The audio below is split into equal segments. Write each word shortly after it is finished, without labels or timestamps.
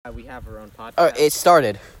We have our own podcast. It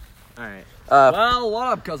started. All right. Well, what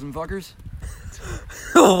up, cousin fuckers?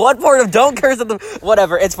 What part of don't curse at the...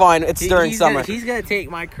 Whatever, it's fine. It's during summer. He's going to take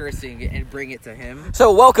my cursing and bring it to him.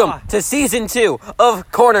 So welcome to Season 2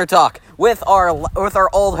 of Corner Talk with our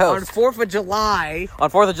old host. On 4th of July. On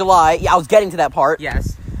 4th of July. Yeah, I was getting to that part.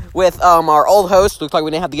 Yes. With our old host. Looks like we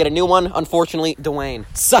didn't have to get a new one. Unfortunately, Dwayne.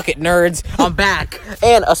 Suck it, nerds. I'm back.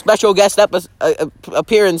 And a special guest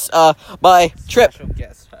appearance by Trip. Special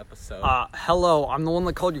guest episode. Hello, I'm the one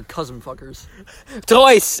that called you cousin fuckers.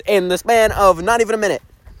 Twice in the span of not even a minute.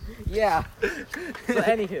 Yeah. So,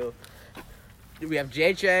 anywho. We have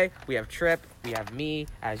JJ, we have Trip, we have me.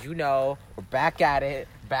 As you know, we're back at it.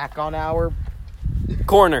 Back on our...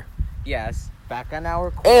 Corner. Yes. Back on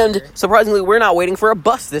our corner. And, surprisingly, we're not waiting for a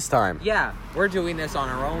bus this time. Yeah. We're doing this on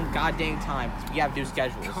our own goddamn time. We have new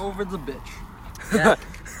schedules. COVID's a bitch. Yeah.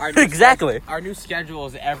 Exactly. Our new schedule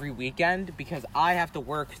is every weekend because I have to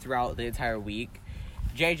work throughout the entire week.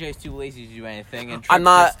 JJ's too lazy to do anything. And I'm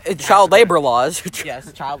not... Child labor laws.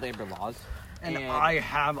 Yes, child labor laws. And I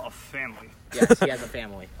have a family. Yes, he has a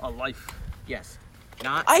family. A life. Yes.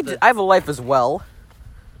 Not I have a life as well.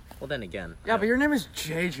 Well, then again. Yeah, but your name is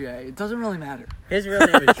JJ. It doesn't really matter. His real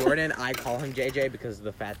name is Jordan. I call him JJ because of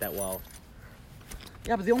the fact that, well...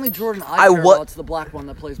 Yeah, but the only Jordan I care about's the black one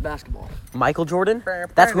that plays basketball. Michael Jordan?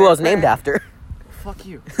 That's who I was named after. Fuck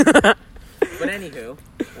you. But anywho,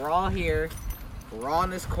 we're all here. We're all in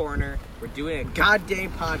this corner. We're doing a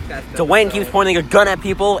goddamn podcast. Dwayne keeps pointing a gun at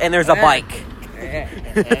people, and there's a bike.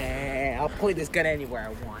 I'll point this gun anywhere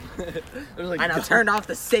I want. And I'll turn off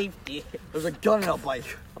the safety. There's a gun and a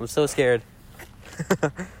bike. I'm so scared.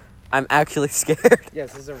 I'm actually scared.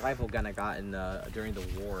 Yes, this is a rifle gun I got during the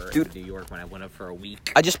war in New York when I went up for a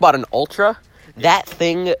week. I just bought an Ultra. That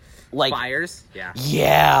thing, like... Fires? Yeah.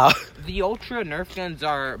 Yeah. The Ultra Nerf guns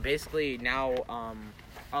are basically now, are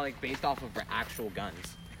like based off of actual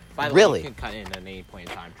guns. By the way, you can cut in at any point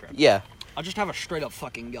in time, Trip. Yeah. I just have a straight up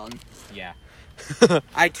fucking gun. Yeah.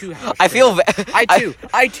 I too have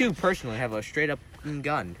I too personally have a straight up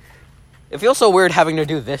gun. It feels so weird having to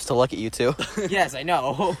do this to look at you two. Yes, I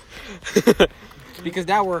know. Because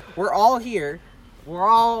now we're all here. We're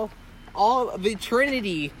all the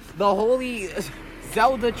Trinity, the holy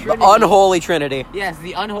Zelda Trinity. The unholy Trinity. Yes,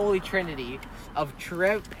 the unholy Trinity of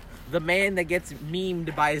Trip, the man that gets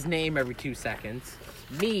memed by his name every 2 seconds.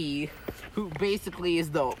 Me, who basically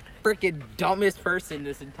is the freaking dumbest person in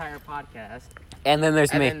this entire podcast. And then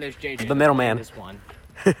there's me. And then there's JJ, the middleman. This one.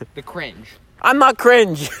 The cringe. I'm not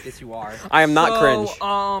cringe. Yes, you are. I am not cringe.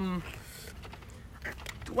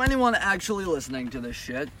 To anyone actually listening to this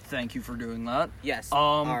shit, thank you for doing that. Yes.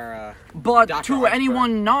 But Dr. to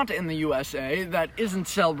anyone not in the USA that isn't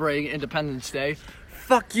celebrating Independence Day,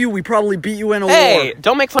 fuck you. We probably beat you in a war. Hey,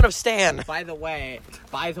 don't make fun of Stan. By the way,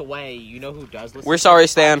 you know who does listen? We're sorry,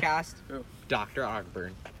 Stan. Podcast? Dr.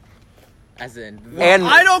 Ogburn. As in, and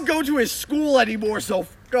I don't go to his school anymore, so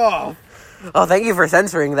fuck off. Oh, thank you for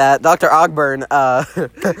censoring that, Dr. Ogburn.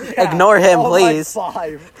 Ignore him, please.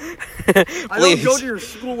 I Please. don't go to your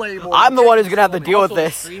school anymore. I'm the one who's gonna have to deal with also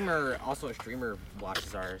this. A streamer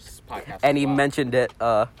watches our podcast. And he mentioned it.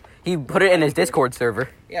 He put it in his Discord server.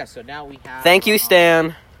 Yeah, so now we have. Thank you,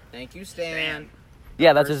 Stan. Thank you, Stan.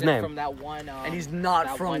 Yeah, that's his name. From that one. And he's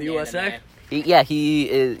not from the USA. He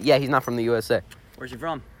is. Yeah, he's not from the USA. Where's he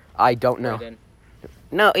from? I don't know. Britain.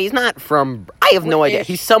 No, he's not from... I have no idea.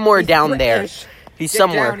 He's somewhere down British. there. He's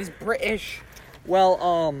somewhere. Down, he's British.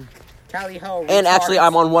 Well, Tally ho, and actually, retards.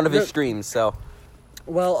 I'm on one of his streams, so...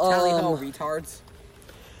 Well, Tally ho, retards.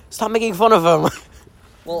 Stop making fun of him.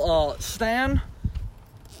 Well, Stan...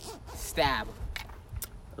 Stab.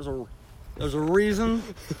 There's a reason.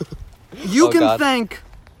 You can thank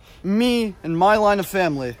me and my line of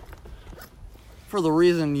family for the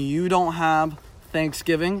reason you don't have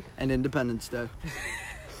Thanksgiving and Independence Day.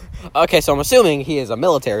 Okay, so I'm assuming he is a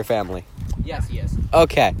military family. Yes, he is.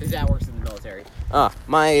 Okay. His dad works in the military.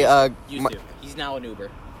 Used to. He's now an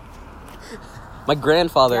Uber. My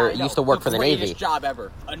grandfather used to work for the Navy. Greatest job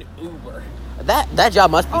ever. An Uber. That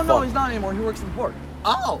job must be fun. Oh, no, he's not anymore. He works in the port.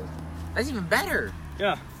 Oh, that's even better.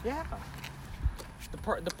 Yeah. Yeah. The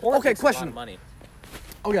port Okay, makes question. a lot of money.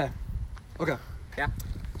 Okay. Yeah.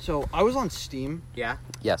 So, I was on Steam. Yeah.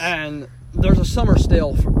 Yes. And there's a summer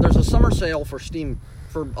sale for Steam,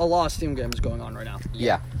 for a lot of Steam games going on right now.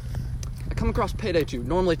 Yeah. I come across Payday 2,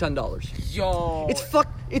 normally $10. Yo. It's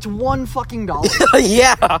 $1 fucking dollar.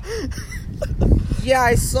 Yeah. Yeah,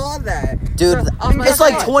 I saw that. Dude, it's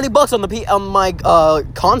like what? $20 on my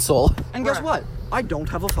console. And guess what? I don't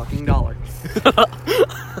have a fucking dollar.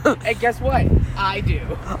 And guess what? I do.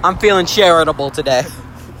 I'm feeling charitable today.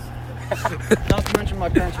 Not to mention my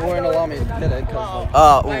parents wouldn't allow me to get it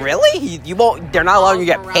because Really? You won't. They're not allowing you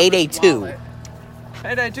to get Payday 2.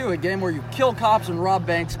 Payday 2, a game where you kill cops and rob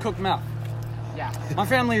banks, cook meth. Yeah. My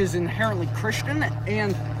family is inherently Christian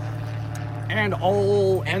and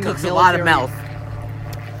Cooks a lot of mouth.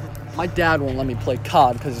 My dad won't let me play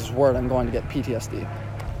COD because he's worried I'm going to get PTSD.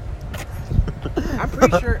 I'm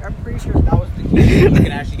pretty sure that was the case. You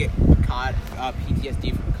can actually get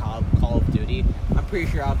PTSD from Call of Duty. I'm pretty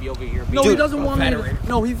sure I'll be over here. No, he doesn't want me veteran. to.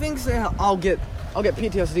 No, he thinks that I'll get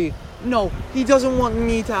PTSD. No, he doesn't want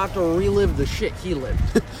me to have to relive the shit he lived.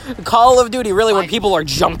 Call of Duty, really, when people are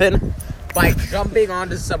jumping. By jumping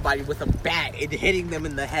onto somebody with a bat and hitting them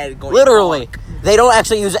in the head. Going Literally. bonk. They don't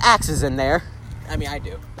actually use axes in there. I mean, I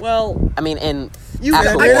do. Well, I mean, in you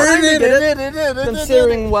actual war.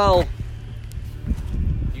 considering well.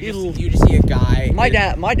 You just see a guy. My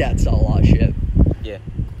dad saw a lot of shit. Yeah.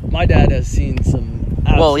 My dad has seen some.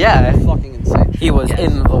 Well, yeah. Fucking insane. He was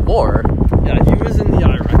in the war. Yeah, he was in the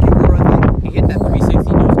Iraqi war, I think. He hit that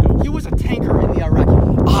 360 no scope. He was a tanker in the Iraqi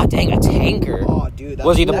war. Ah, dang, a tanker. Oh, dude.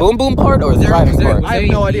 Was he the boom boom part or the there- driving is there- part? was I have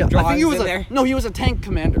there no any idea. I think he was drawings in there? No, he was a tank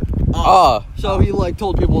commander. Oh. So he like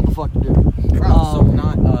told people what the fuck to do. So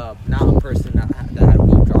not a person that had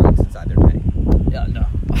wheel drawings inside their tank. Yeah, no.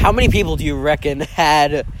 How many people do you reckon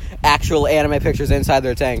had actual anime pictures inside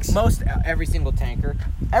their tanks? Every single tanker.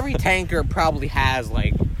 Every tanker probably has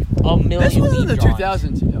like a million. This was in lead the drawings.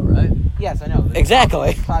 2000s, you know, right? Yes, I know. There's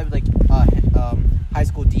Exactly. Probably like high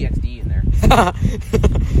school DxD in there.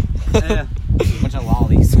 Yeah. Bunch of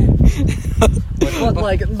lollies. But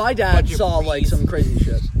like my dad Bunch of saw like breeze. some crazy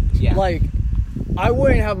shit. Yeah. Like I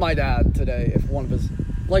wouldn't have my dad today if one of his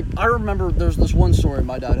like I remember there's this one story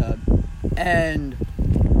my dad had and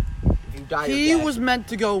If you die, he you're dead. was meant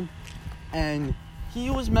to go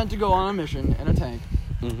on a mission in a tank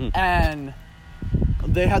Mhm. and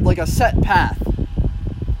they had like a set path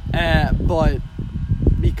but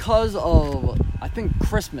because of I think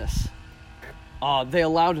Christmas they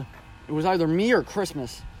allowed it was either me or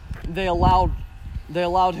Christmas they allowed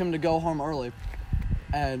him to go home early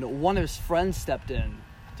and one of his friends stepped in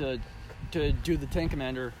to do the tank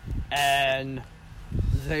commander and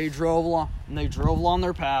they drove along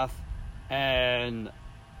their path and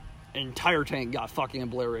entire tank got fucking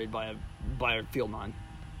obliterated by a field mine.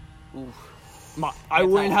 I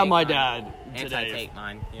wouldn't have my dad today. Anti-tank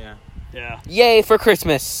mine. Yeah. Yeah. Yay for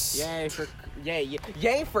Christmas. Yay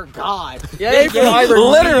for God. Yay for either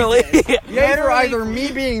Literally. Yay for either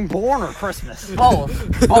me being born or Christmas. Both.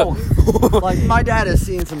 Like my dad has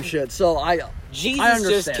seen some shit, so I Jesus just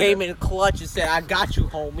understand came it. in clutch and said, "I got you,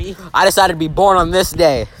 homie." I decided to be born on this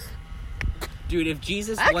day. Dude, if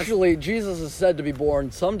Jesus Actually, Jesus is said to be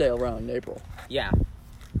born someday around April. yeah,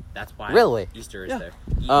 that's why. Really? Easter is Yeah. there.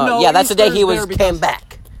 No, Yeah, that's the day Easter's he there came because-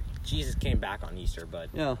 back. Jesus came back on Easter, but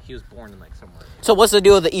Yeah. he was born in like somewhere. So what's the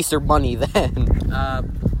deal with the Easter bunny then?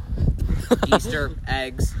 Easter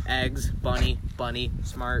eggs, bunny,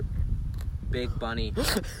 smart, big bunny.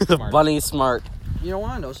 The Smart. bunny's smart. You know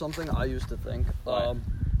what? I know something I used to think. What?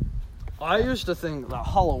 I used to think that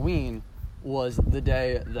Halloween was the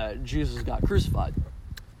day that Jesus got crucified,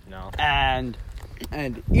 No. and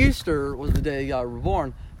Easter was the day he got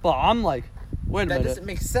reborn. But I'm like, wait a That minute. doesn't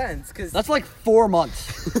make sense because That's like 4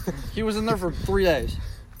 months. He was in there for 3 days.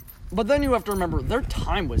 But then you have to remember, their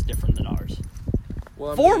time was different than ours.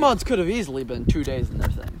 4 months could have easily been 2 days in their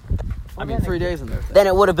thing. I mean, 3 days in their thing. Then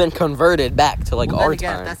it would have been converted back to like Well, our then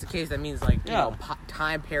again, time. if that's the case, that means like Yeah.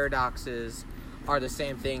 time paradoxes are the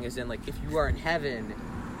same thing as in like if you are in heaven,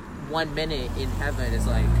 1 minute in heaven is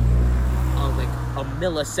like a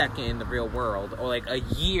millisecond in the real world, or like a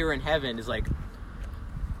year in heaven is like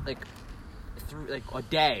a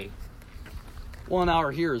day. 1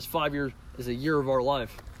 hour here is 5 years, is a year of our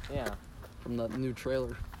life. Yeah. From that new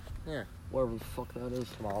trailer. Yeah. Whatever the fuck that is.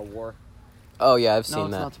 Tomorrow War. Oh yeah, I've No, seen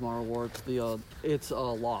it's that. not Tomorrow War. It's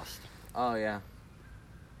Lost. Oh yeah.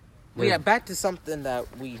 Well, yeah, back to something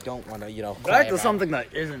that we don't want to, Back cry to about. something that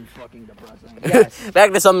isn't fucking depressing. Yes.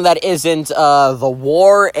 Back to something that isn't the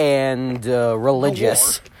war and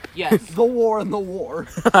religious. Yes. The war and the war.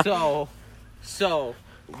 So,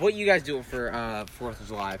 what you guys doing for 4th of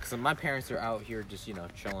July? Because my parents are out here just,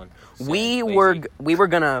 chilling. We lazy. were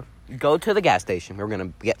gonna go to the gas station. We were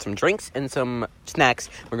gonna get some drinks and some snacks.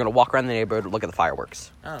 We're gonna walk around the neighborhood, look at the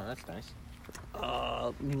fireworks. Oh, that's nice.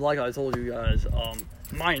 Like I told you guys,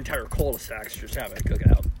 my entire cul-de-sac's just having a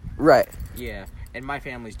cookout. Right. Yeah, and my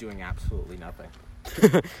family's doing absolutely nothing.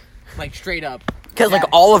 Like straight up. Because like Yeah.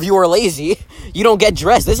 all of you are lazy. You don't get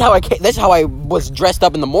dressed. This is how I was dressed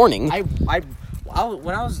up in the morning. I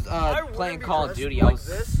when I was playing Call of Duty, I was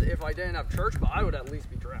this if I didn't have church, but I would at least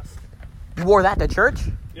be dressed. You wore that to church?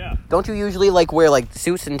 Yeah. Don't you usually like wear like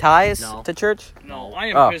suits and ties No. to church? No, I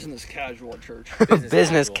am Oh. business casual at church.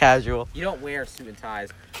 Business casual. You don't wear suit and ties.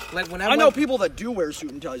 Like when I know people that do wear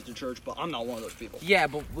suit and ties to church, but I'm not one of those people. Yeah,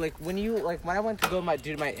 but like when I went to go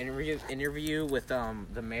do my interview with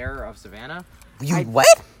the mayor of Savannah. You what?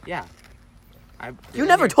 Yeah. You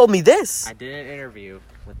never told me this. I did an interview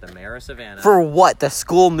with the mayor of Savannah. For what? The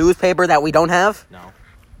school newspaper that we don't have? No.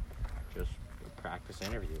 Just a practice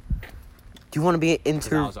interview. Do you want to be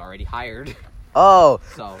 'Cause I was already hired. Oh,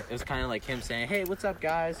 So it was kind of like him saying, "Hey, what's up,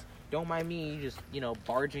 guys? Don't mind me, just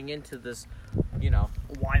barging into this,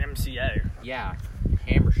 YMCA. yeah,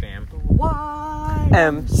 Hammersham."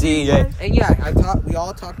 MCA. And yeah, we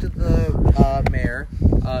all talked to the mayor.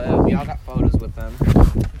 We all got photos with them.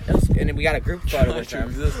 And then we got a group photo with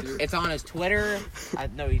him. It's on his Twitter.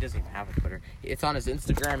 No, he doesn't even have a Twitter. It's on his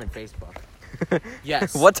Instagram and Facebook.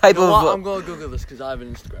 Yes. What type of? I'm going to Google this because I have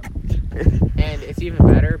an Instagram. And it's even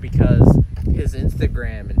better because his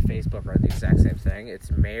Instagram and Facebook are the exact same thing.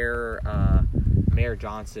 It's Mayor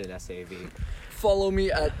Johnson SAV. Follow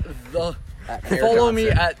me at the. Mayor Follow me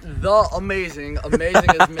Johnson. at the amazing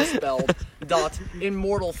is misspelled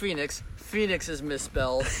 .immortal Phoenix. Phoenix is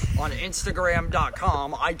misspelled on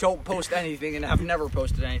Instagram.com. I don't post anything and have never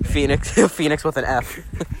posted anything. Phoenix with an F.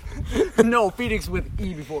 No, Phoenix with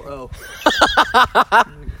E before O.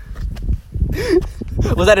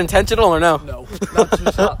 Was that intentional or no? No,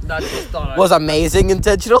 not just thought. Was amazing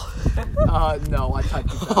intentional? No, I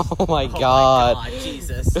typed it fast. Oh my Oh god. my God,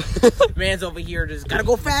 Jesus. Man's over here just gotta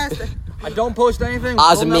go fast. I don't post anything.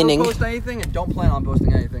 Oz Will never meaning. post anything, and don't plan on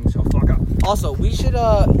posting anything. So fuck up. Also, we should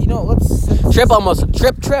let's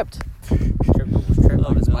Tripped. Tripped. trip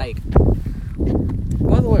on his bike.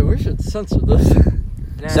 By the way, we should censor this.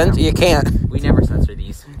 You can't. We never censor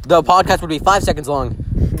these. The podcast would be 5 seconds long.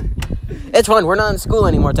 It's fine. We're not in school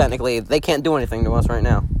anymore, technically. They can't do anything to us right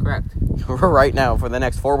now. Correct. Right now, for the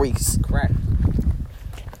next 4 weeks. Correct.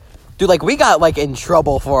 Dude, like, we got, like, in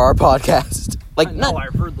trouble for our podcast. Like, I know, not...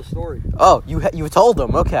 I've heard the story. Oh, you told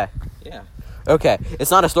them. Okay. Yeah. Okay.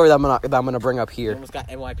 It's not a story that I'm gonna bring up We here. almost got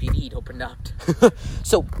NYPD'd opened up.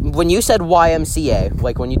 So, when you said YMCA,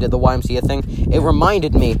 like, when you did the YMCA thing, it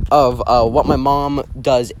reminded me of what my mom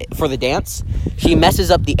does for the dance. She messes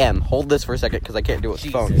up the M. Hold this for a second, because I can't do it with the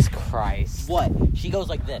phone. Jesus Christ. What? She goes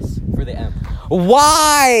like this for the M.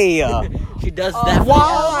 Why? She does that.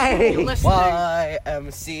 Why? Listening.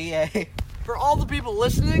 YMCA. For all the people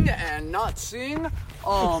listening and not seeing,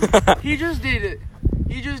 he just did.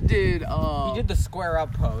 He did the square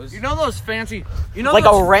up pose. You know those fancy. You know Like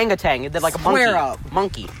those, orangutan. It did like a monkey. Square up.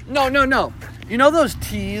 Monkey. No. You know those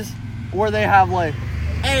tees where they have like.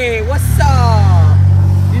 Hey, what's up?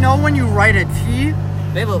 You know when you write a T,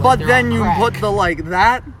 They look but like they're then on you crack. put the like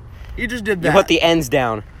that. He just did that. You put the ends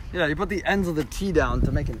down. Yeah, you put the ends of the T down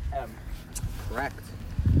to make an M. Correct.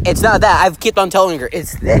 It's not that. I've kept on telling her.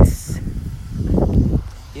 It's this.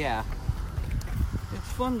 Yeah. It's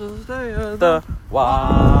fun to stay at The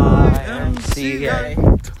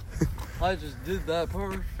YMCA. I just did that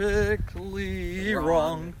perfectly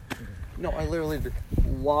wrong. No, I literally did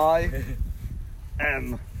YMC.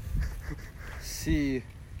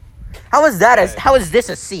 How is that? How is this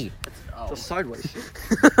a C? It's a sideways.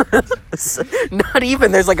 Not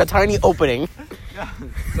even. There's like a tiny opening.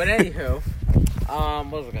 But anywho,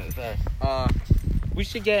 what was I gonna say? We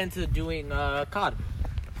should get into doing COD.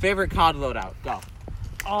 Favorite COD loadout. Go.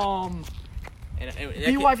 And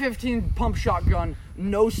BY-15 pump shotgun,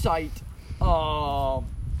 no sight, no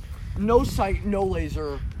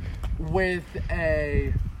laser, with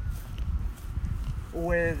a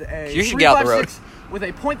You should get out the road. with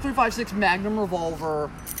a .356 Magnum revolver,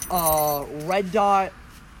 red dot,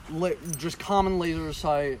 just common laser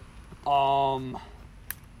sight,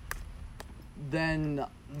 then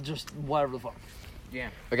just whatever the fuck. Yeah.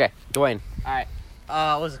 Okay, Dwayne. All right.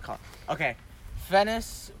 What's it called? Okay.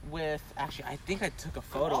 Fennis with. Actually, I think I took a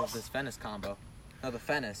photo of this Fennis combo. No, the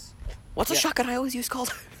Fennis. What's the Yeah. shotgun I always use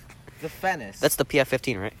called? The Fennis. That's the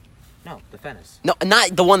PF-15, right? No, the Fennis. No,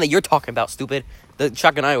 not the one that you're talking about, stupid. The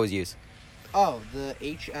shotgun I always use. Oh, the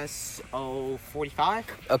HSO-45?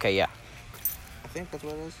 Okay, yeah. I think that's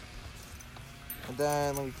what it is. And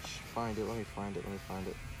then, let me find it.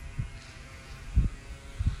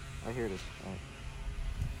 Oh, here it is. All right.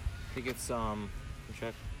 I think it's, let me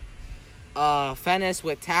check. Fennis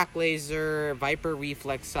with tack laser, Viper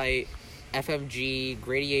reflex sight, FMG,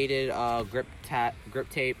 gradiated grip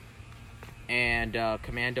tape, and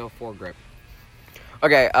Commando foregrip.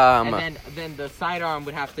 Okay, And then the sidearm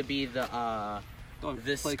would have to be the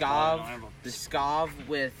Scav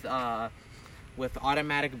with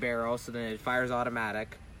automatic barrel, so then it fires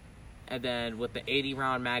automatic, and then with the 80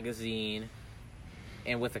 round magazine,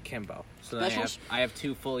 and with a Kimbo. So then Specials? I have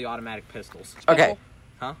 2 fully automatic pistols. Okay.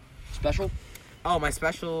 Huh? Special? Oh, my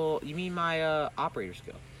special. You mean my operator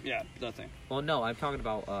skill? Yeah, that thing. Well, no, I'm talking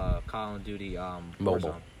about Call of Duty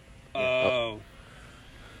Mobile. Warzone. Oh.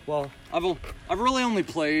 Well, I've really only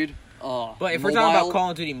played. but if we're talking about Call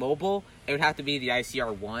of Duty Mobile, it would have to be the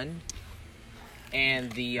ICR-1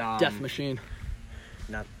 and the Death Machine.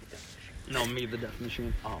 Not No, me, the Death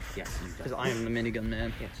Machine. oh yes, Because I am the minigun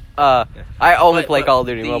man. yes. I only But- play but Call of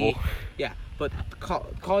Duty the- Mobile. Yeah, but Call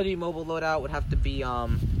of Duty Mobile loadout would have to be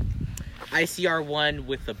ICR-1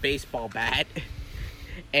 with a baseball bat,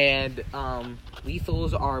 and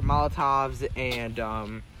lethals are Molotovs,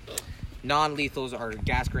 and non-lethals are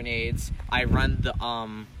gas grenades. I run the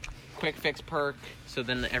quick fix perk, so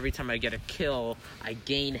then every time I get a kill, I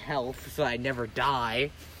gain health, so I never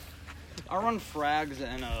die. I run frags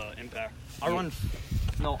and impact. I run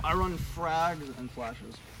frags and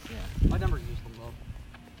flashes. Yeah. I never use them though.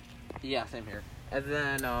 Yeah, same here. And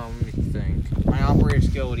then, let me think. My operator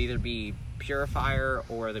skill would either be Purifier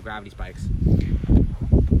or the Gravity Spikes.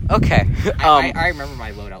 Okay. I remember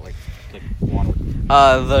my loadout like one.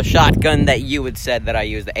 The shotgun that you had said that I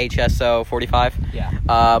used, the HSO 45. Yeah.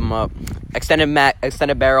 Extended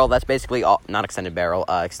barrel. That's basically all. Not extended barrel.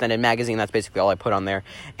 Extended magazine. That's basically all I put on there.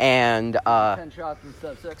 And 10 shots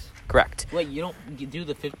instead of 6. correct. Wait, you do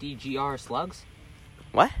the 50 GR slugs?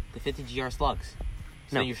 What? The 50 GR slugs.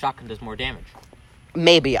 So No. your shotgun does more damage.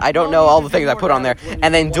 Maybe. I don't No, know you all can the do things I more put on there. damage when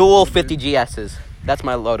And you then want dual to. 50 GSs. That's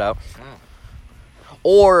my loadout. Oh.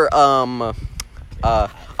 Or a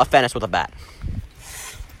Fennis with a bat.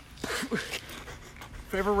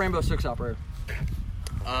 Favorite Rainbow Six operator?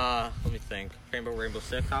 Let me think. Rainbow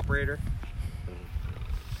Six operator.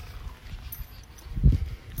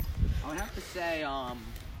 I would have to say,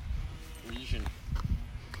 Legion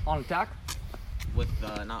On attack? with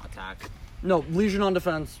not attack. No, Legion on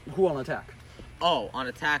defense. Who on attack? Oh, on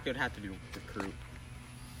attack it would have to be recruit.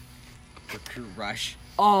 Recruit rush.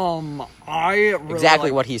 I really Exactly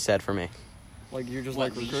like, what he said for me. Like you just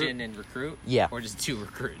What, like recruit? Legion and recruit? Yeah. Or just 2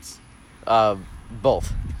 recruits?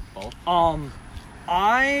 Both. Both? I'm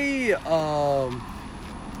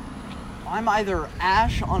either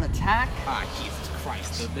Ash on attack. Ah, Jesus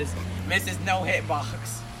Christ. So this misses no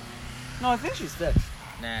hitbox. No, I think she's fixed.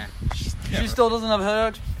 Nah. She still doesn't have a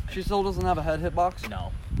head. She still doesn't have a head hitbox.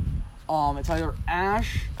 No. It's either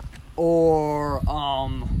Ash or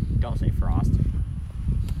Don't say Frost.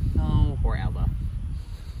 no. Or Ella.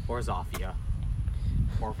 Or Zofia.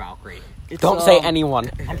 Or Valkyrie. It's, Don't say anyone.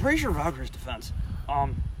 I'm pretty sure Valkyrie's defense.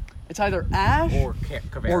 It's either Ash Or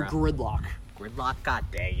Kavera. or Gridlock. Gridlock, god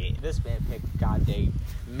dang it. This man picked god dang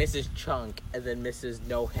Mrs. Chunk and then Mrs.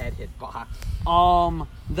 No Head Hitbox.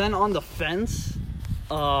 Then on the fence,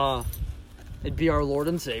 it'd be our Lord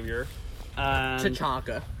and Savior.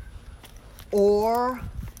 Tachanka. Or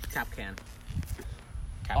Capcan.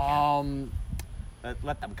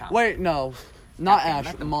 Let them count. wait, no, not Okay, Ash,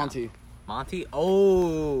 let them Monty. Monty?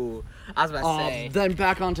 Oh. I was about to say. Then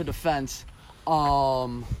back onto defense.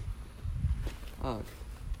 Ugh.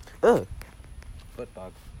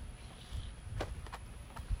 Footbug.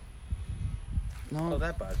 No, Oh,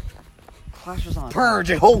 that bug. Clash on. Purge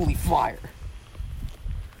and holy fire.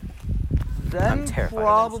 Then I'm terrified of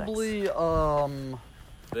probably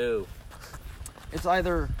Boo. it's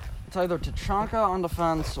either Tachanka on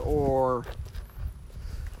defense or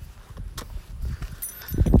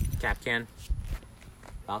Capcan.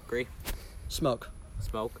 Valkyrie. Smoke.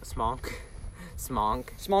 Smoke. Smonk. Smonk.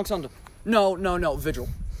 Smoke's on. No. Vigil.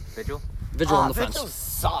 Vigil. Vigil on defense. Vigil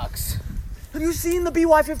sucks. Have you seen the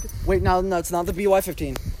BY-15? Wait, no, it's not the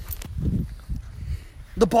BY-15.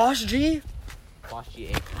 The Bosch G? Bosch G.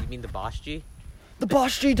 You mean the Bosch G? The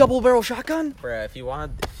Bosch G double barrel shotgun? Bruh, if you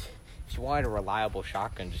wanted a reliable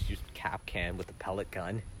shotgun, just use Capcan with the pellet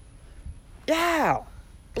gun. Yeah.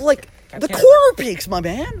 But like, the Capcan- corner peaks, my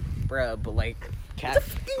man. Bruh, but like It's a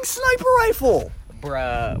fucking sniper rifle.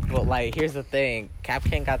 Bruh, but like here's the thing.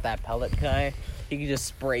 Capcan got that pellet gun. He can just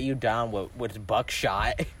spray you down with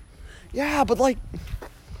buckshot. Yeah, but like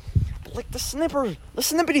the snippity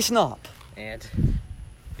snop. And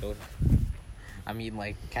I mean,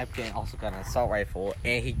 like, Capcan also got an assault rifle,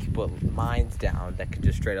 and he can put mines down that could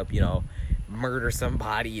just straight up, murder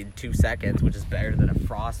somebody in 2 seconds, which is better than a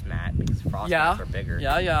frost mat because frost mats are bigger.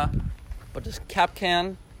 Yeah. But does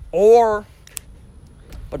Capcan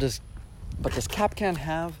Capcan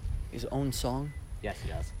have his own song? Yes, he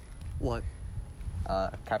does. What?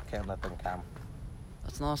 Capcan let them come.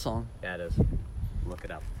 That's not a song. Yeah, it is. Look it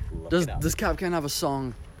up. Does Capcan have a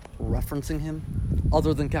song referencing him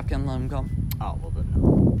other than Capcan Let Him Come? Oh, well then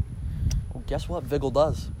no. Guess what Vigil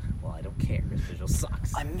does? Well, I don't care. This Vigil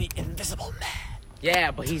sucks. I'm the Invisible Man.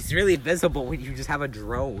 Yeah, but he's really visible when you just have a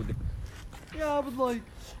drone. Yeah, but like,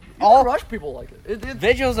 I'll rush people like it.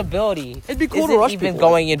 Vigil's ability It'd be cool to isn't rush even people.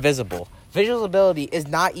 going invisible. Vigil's ability is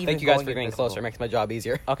not even Thank you guys going for getting invisible. closer. It makes my job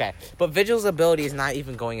easier. Okay, but Vigil's ability is not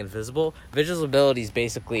even going invisible. Vigil's ability is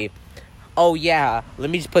basically, oh yeah, let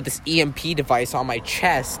me just put this EMP device on my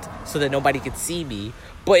chest so that nobody can see me.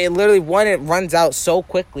 But it literally, one, it runs out so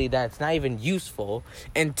quickly that it's not even useful.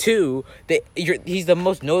 And two, he's the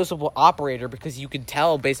most noticeable operator because you can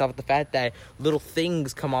tell based off of the fact that little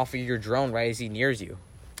things come off of your drone right as he nears you.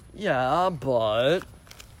 Yeah, but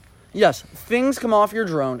yes, things come off your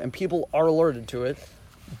drone and people are alerted to it.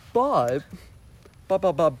 But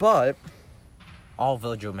All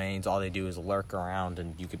Vigil mains, all they do is lurk around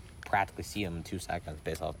and you could practically see them in 2 seconds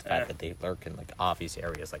based off the fact that they lurk in like obvious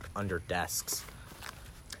areas like under desks.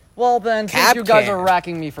 well then, since Cap you guys can. are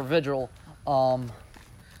racking me for Vigil, I'm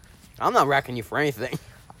not racking you for anything.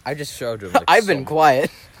 I just showed him. Like, I've been quiet.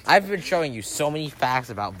 I've been showing you so many facts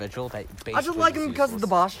about Vigil that basically I just like him because of the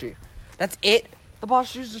boss G. That's it. The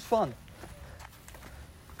boss G is just fun.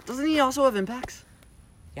 Doesn't he also have impacts?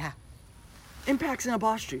 Yeah. Impacts in a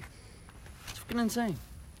boss G. It's fucking insane.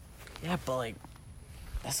 Yeah, but like,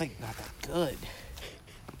 that's like not that good.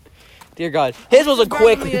 Dear God, his was a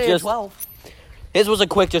quick, just 12. his was a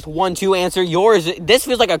quick, just 1-2 answer. Yours, this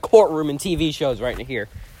feels like a courtroom in TV shows right here.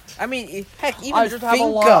 I mean, heck, even I just have a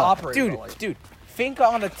lot of Finka, operator knowledge. dude, Finka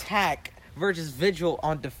on attack versus Vigil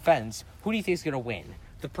on defense. Who do you think is gonna win?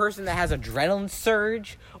 The person that has adrenaline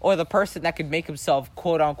surge, or the person that could make himself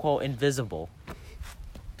quote unquote invisible?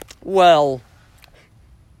 Well,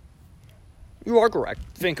 you are correct.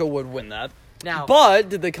 Finka would win that. Now, But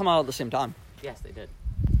did they come out at the same time? yes, they did.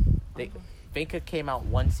 Finka came out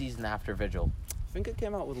one season after Vigil. Finka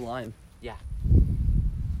came out with Lion. Yeah.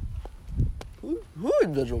 Who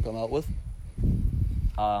did Vigil come out with?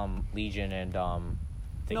 Legion and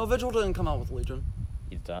No, Vigil didn't come out with Legion.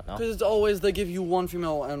 You don't know? Because it's always they give you one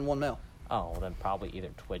female and one male. Oh, well, then probably either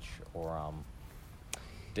Twitch or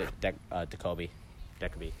Dekobi.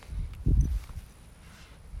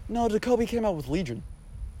 No, Jacoby came out with Legion.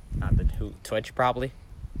 Not the Twitch probably.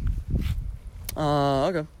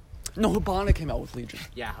 Okay. No, Hibana came out with Legion.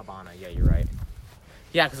 Yeah, Habana. Yeah, you're right.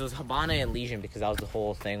 Yeah, because it was Habana and Legion because that was the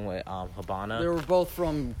whole thing with Habana. They were both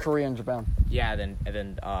from Korea and Japan. Yeah,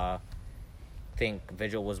 then I think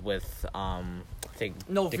Vigil was with I think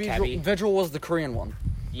No, Dekebi. Vigil was the Korean one.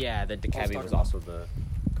 Yeah, then Dekebi talking was about. also the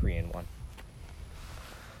Korean one.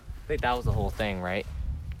 I think that was the whole thing, right?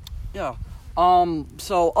 Yeah.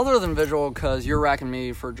 So other than Vigil, because you're racking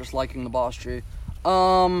me for just liking the boss G,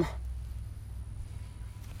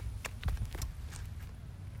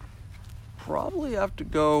 probably have to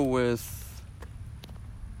go with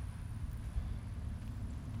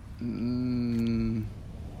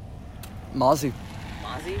Mozzie.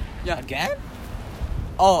 Mozzie? Yeah. Again?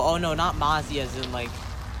 Oh no, not Mozzie as in like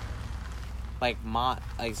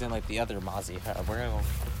as in like the other Mozzie. We're gonna go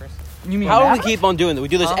first. You mean How do we keep on doing this? We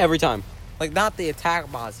do this Huh? every time. Like not the attack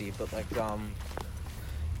Mozzie, but like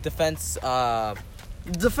defense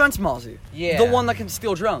Defense Mozzie? Yeah. The one that can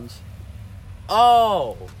steal drones.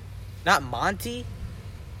 Oh, not Monty?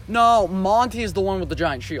 No, Monty is the one with the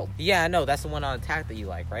giant shield. Yeah, no, that's the one on attack that you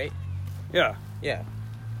like, right? Yeah. Yeah.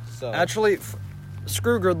 So Actually,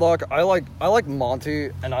 screw Gridlock. I like Monty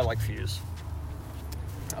and I like Fuse.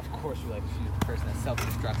 of course you like she's the person that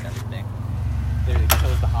self-destructs everything. They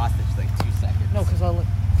kills the hostage like 2 seconds. No, because I like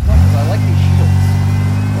these shields.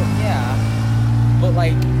 Well, yeah, but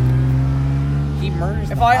like he murders.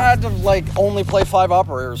 If the I had to hostage. like only play 5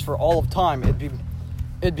 operators for all of time,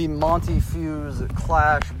 it'd be Monty, Fuse,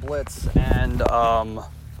 Clash, Blitz, and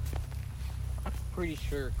pretty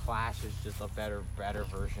sure Clash is just a better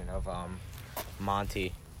version of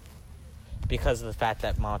Monty. Because of the fact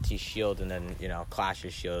that Monty's shield and then,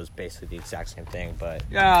 Clash's shield is basically the exact same thing, but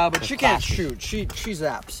yeah, but The she can't Clash shoot. She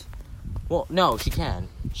zaps. well, no, she can.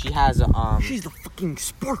 She has a She's the fucking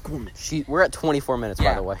spark woman. We're at 24 minutes,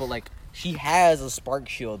 by the way. but like she has a spark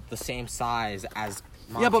shield the same size as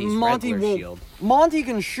Monty's Yeah, but Monty regular won't. shield. Monty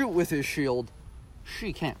can shoot with his shield.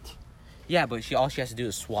 She can't. Yeah, but all she has to do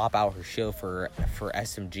is swap out her shield for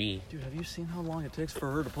SMG. Dude, have you seen how long it takes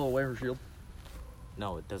for her to pull away her shield?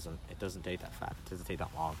 No, it doesn't. It doesn't take that fast. It doesn't take that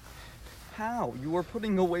long. How? You are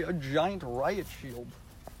putting away a giant riot shield.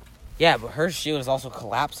 Yeah, but her shield is also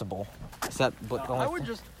collapsible. Except, but I would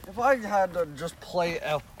just, if I had to just play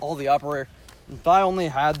all the operators, if I only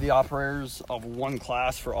had the operators of one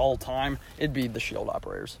class for all time, it'd be the shield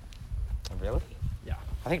operators. Really? Yeah.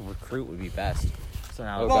 I think recruit would be best. So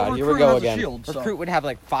now Oh, Well, God, here we Recruit go has a again. shield, so- Recruit would have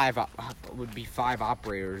like five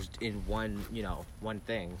operators in one, one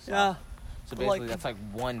thing. So, Yeah. So But, basically, like- that's like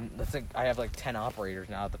one. That's like I have like 10 operators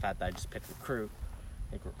now. The fact that I just picked Recruit,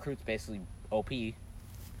 like Recruit's basically OP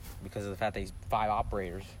because of the fact that he's 5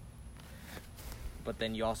 operators. But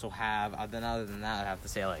then you also have, then other than that, I have to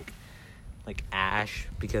say like Ash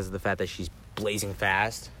because of the fact that she's blazing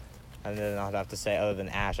fast. And then I'd have to say, other than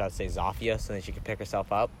Ash, I'd say Zofia, so then she can pick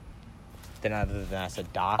herself up. Then other than that, I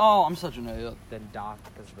said Doc. Oh, I'm such an idiot. Then Doc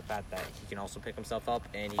because of the fact that he can also pick himself up.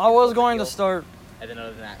 And he I can was hold the going to heel. start And then other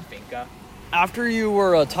than that, Finka. after you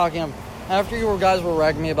were after you guys were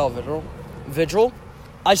ragging me about Vigil.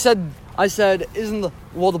 I said, isn't the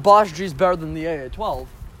Bosch G's better than the AA-12?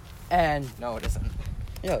 And No, it isn't.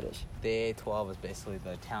 yeah, it is. The AA-12 is basically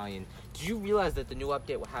the Italian. Did you realize that the new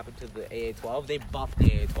update, what happened to the AA-12? They buffed the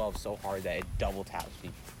AA-12 so hard that it double taps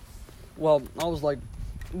people. Well, I was like,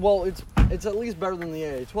 well, it's at least better than the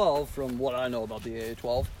AA-12 from what I know about the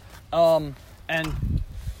AA-12.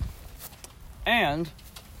 And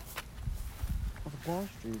well, the Bosch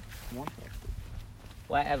G one.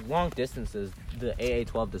 Well, at long distances, the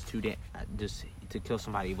AA-12 does just to kill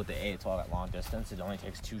somebody with the AA-12 at long distance. It only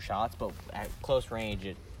takes 2 shots, but at close range,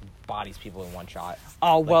 it bodies people in 1 shot.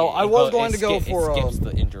 Oh, well, Like, I was going to go for it skips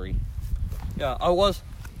the injury. yeah, I was.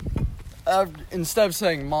 Instead of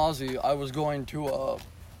saying Mozzie, I was going to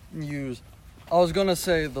I was gonna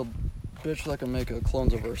say the bitch that can make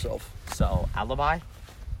clones of herself. So, Alibi,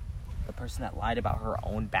 the person that lied about her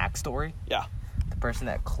own backstory, Yeah. the person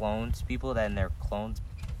that clones people, then they're clones.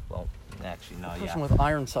 Well, actually, no, Person yeah. with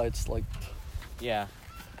iron sights, like. Yeah.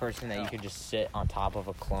 The person that you can just sit on top of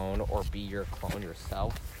a clone or be your clone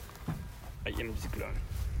yourself.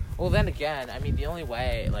 Well, then again, I mean, the only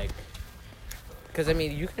way, like, because I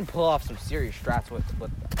mean, you can pull off some serious strats with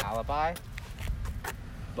Alibi.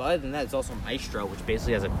 But other than that, it's also Maestro, which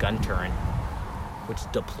basically has a gun turret, which is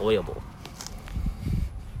deployable.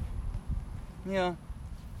 Yeah.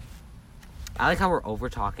 I like how we're over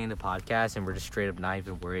talking the podcast and we're just straight up not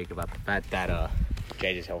even worried about the fact that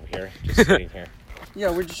Jay is over here, just sitting here.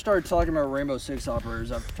 Yeah, we just started talking about Rainbow Six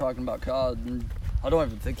operators after talking about COD, and I don't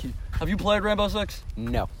even think have you played Rainbow Six?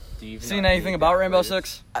 No. Do you even Seen know anything who about the Rainbow operator is?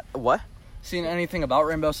 Six? What? Seen anything about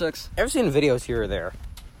Rainbow Six? I've seen videos here or there.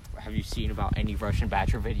 Have you seen about any Russian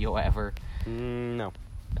Badger video ever? No.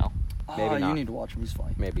 No. Maybe You not. need to watch him. He's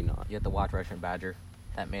funny. Maybe not. You have to watch Russian Badger.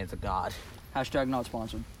 That man's a god. Hashtag not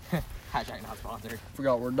sponsored. Hashtag not sponsored.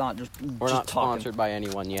 Forgot we're not just We're just not talking. sponsored by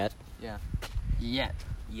anyone yet. Yeah. Yet.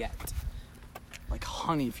 Yet. Like,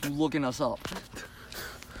 honey, if you looking us up,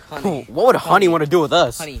 Honey. What would Honey want to do with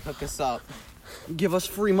us? Honey, hook us up. give us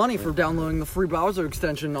free money for downloading the free browser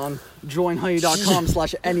extension on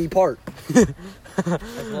joinhoney.com/anypart.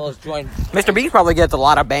 As well as join. Mr. B probably gets a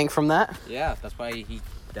lot of bang from that. Yeah, that's why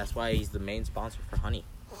he's the main sponsor for Honey.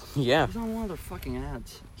 Yeah. He's on one of their fucking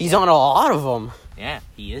ads. He's on a lot of them. Yeah,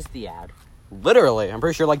 he is the ad. Literally. I'm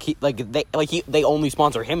pretty sure they only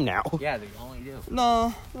sponsor him now. Yeah, they only do.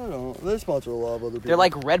 No, they don't. They sponsor a lot of other people. They're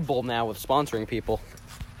like Red Bull now with sponsoring people.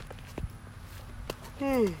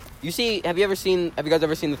 Have you guys ever seen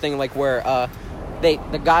the thing like where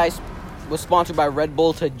the guy was sponsored by Red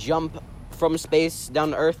Bull to jump from space down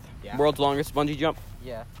to Earth? Yeah. World's longest bungee jump.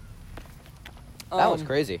 Yeah. That was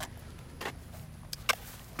crazy.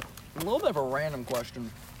 A little bit of a random question.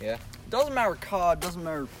 Yeah. Doesn't matter COD. Doesn't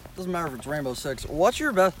matter if it's Rainbow Six. What's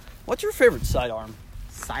your favorite sidearm?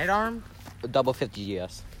 Sidearm? A double 50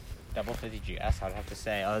 GS. Double 50 GS, I'd have to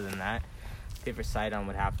say. Other than that, favorite sidearm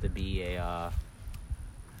would have to be a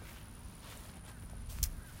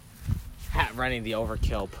hat running the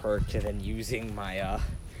overkill perk and then using my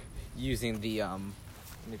using dual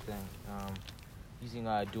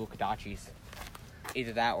Kodachis.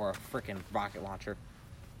 Either that or a freaking rocket launcher.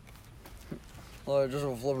 Just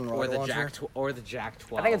a flipping rocket Or the launcher. or the Jack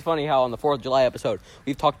 12. I think it's funny how on the 4th of July episode,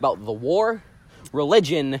 we've talked about the war,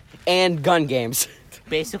 religion, and gun games.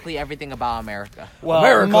 basically everything about America. Well,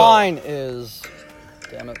 America. mine is.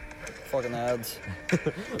 Damn it. Fucking ads.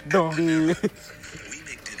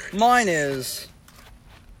 Mine is.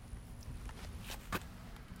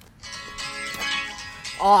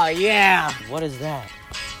 Oh yeah, What is that?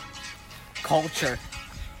 culture.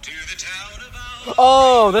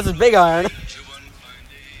 Oh, this is Big Iron.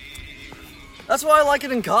 That's why I like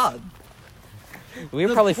it in COD. We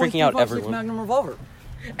were probably The freaking out .356 everyone. Magnum revolver.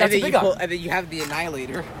 And That's a then, big iron. and then you have the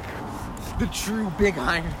Annihilator. The true big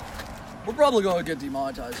iron. We're probably going to get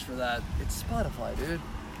demonetized for that. It's Spotify, dude.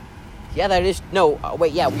 Yeah, that is. No,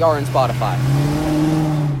 wait, yeah, we are in Spotify.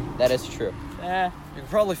 That is true. You can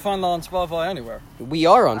probably find that on Spotify anywhere. We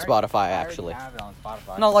are on I Spotify, already actually. have it on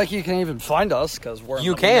Spotify. Not like you can even find us, because we're in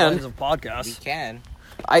You the can. millions of We podcasts. can.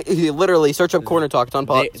 I literally search up Corner Talk. It's on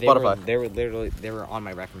Spotify. They were on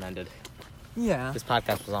my recommended. Yeah. This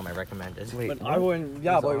podcast was on my recommended. But I wouldn't,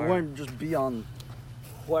 yeah, but it Bizarre. wouldn't just be on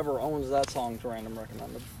whoever owns that song's random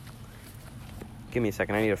recommended. Give me a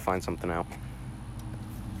second. I need to find something out.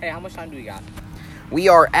 Hey, how much time do we got? We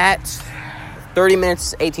are at 30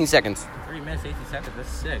 minutes, 18 seconds. 3 minutes, 18 seconds. That's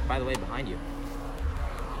sick. By the way, behind you.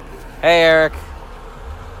 Hey, Eric.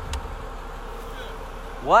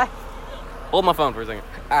 What? Hold my phone for a second.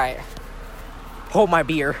 All right. Hold my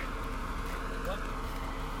beer.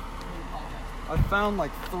 I found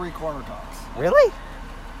like 3 Corner Talks. Really?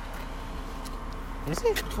 Is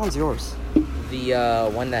it? Which one's yours? The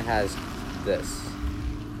one that has this.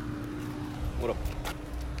 What up?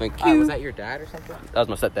 Thank you. Was that your dad or something? That was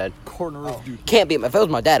my stepdad. Corner of Duty. Can't be. If it was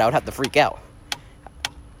my dad, I would have to freak out.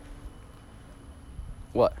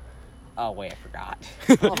 What? Oh wait, I forgot.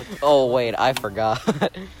 Oh, wait. I forgot.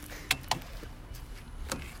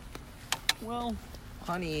 Well,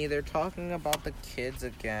 Honey, they're talking about the kids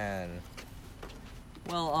again.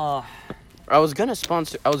 I was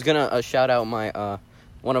gonna shout out my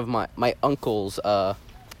one of my uncle's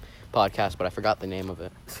podcast, but I forgot the name of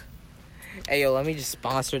it. Hey, yo, let me just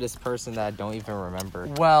sponsor this person that I don't even remember.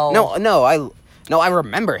 well. No, I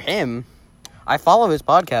remember him. I follow his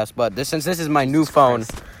podcast, but since this is my new phone,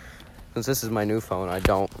 I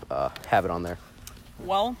don't have it on there.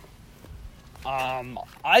 Well,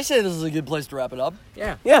 I say this is a good place to wrap it up.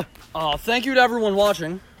 Yeah. Yeah. Thank you to everyone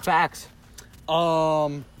watching. Facts.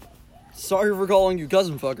 Sorry for calling you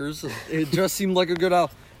cousin fuckers. It just seemed like a good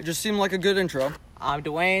It just seemed like a good intro. I'm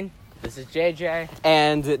Dwayne. This is JJ.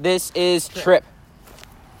 And this is Trip.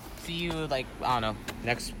 See you, like, I don't know,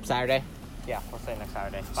 next Saturday? Yeah, we'll say next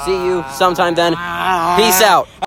Saturday. See you sometime then. Peace out.